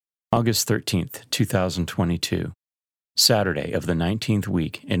August 13th, 2022, Saturday of the 19th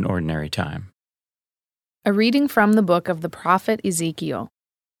week in Ordinary Time. A reading from the book of the prophet Ezekiel.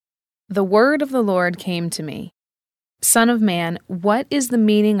 The word of the Lord came to me. Son of man, what is the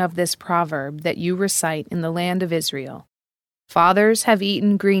meaning of this proverb that you recite in the land of Israel? Fathers have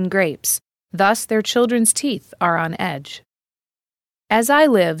eaten green grapes, thus their children's teeth are on edge. As I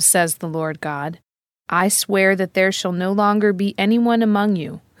live, says the Lord God, I swear that there shall no longer be anyone among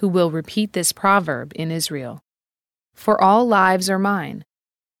you who will repeat this proverb in Israel. For all lives are mine.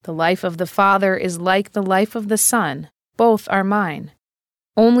 The life of the father is like the life of the son, both are mine.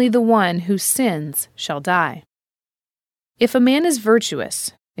 Only the one who sins shall die. If a man is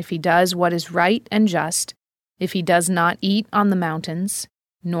virtuous, if he does what is right and just, if he does not eat on the mountains,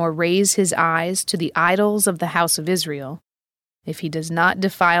 nor raise his eyes to the idols of the house of Israel, if he does not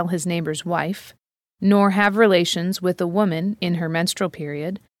defile his neighbor's wife, nor have relations with a woman in her menstrual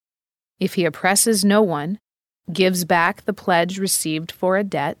period, if he oppresses no one, gives back the pledge received for a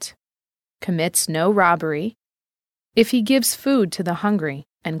debt, commits no robbery, if he gives food to the hungry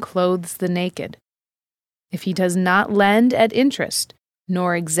and clothes the naked, if he does not lend at interest,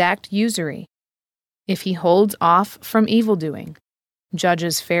 nor exact usury, if he holds off from evildoing,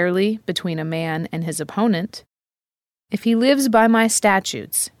 judges fairly between a man and his opponent, if he lives by my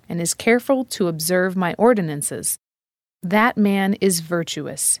statutes and is careful to observe my ordinances, that man is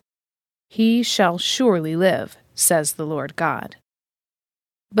virtuous. He shall surely live, says the Lord God.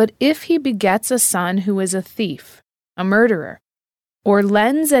 But if he begets a son who is a thief, a murderer, or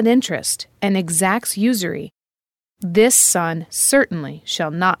lends at interest and exacts usury, this son certainly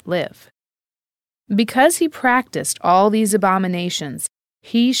shall not live. Because he practiced all these abominations,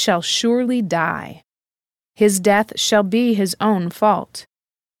 he shall surely die. His death shall be his own fault.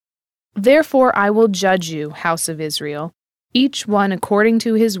 Therefore I will judge you, house of Israel, each one according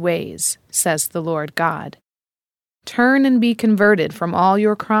to his ways, says the Lord God. Turn and be converted from all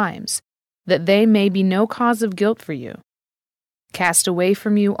your crimes, that they may be no cause of guilt for you. Cast away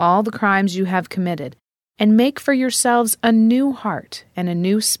from you all the crimes you have committed, and make for yourselves a new heart and a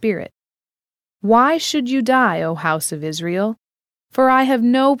new spirit. Why should you die, O house of Israel? For I have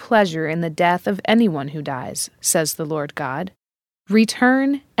no pleasure in the death of anyone who dies, says the Lord God.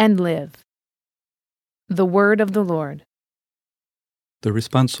 Return and live. The word of the Lord. The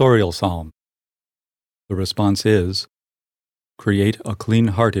responsorial psalm. The response is, Create a clean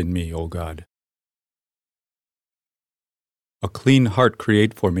heart in me, O God. A clean heart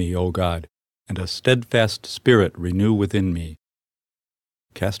create for me, O God, and a steadfast spirit renew within me.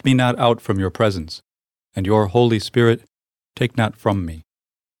 Cast me not out from your presence, and your Holy Spirit take not from me.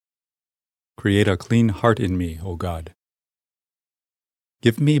 Create a clean heart in me, O God.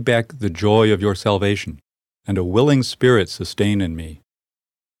 Give me back the joy of your salvation, and a willing spirit sustain in me.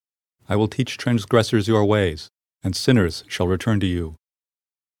 I will teach transgressors your ways, and sinners shall return to you.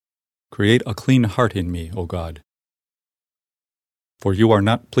 Create a clean heart in me, O God. For you are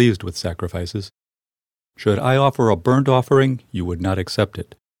not pleased with sacrifices. Should I offer a burnt offering, you would not accept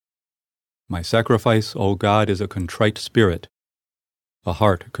it. My sacrifice, O God, is a contrite spirit. A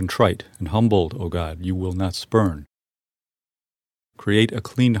heart contrite and humbled, O God, you will not spurn. Create a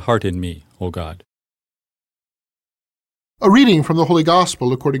clean heart in me, O God. A reading from the Holy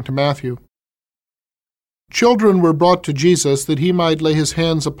Gospel according to Matthew. Children were brought to Jesus that he might lay his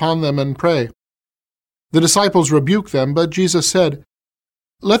hands upon them and pray. The disciples rebuked them, but Jesus said,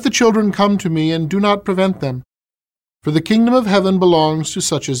 Let the children come to me, and do not prevent them, for the kingdom of heaven belongs to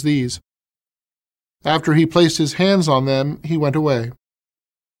such as these. After he placed his hands on them, he went away.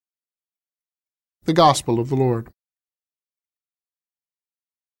 The Gospel of the Lord.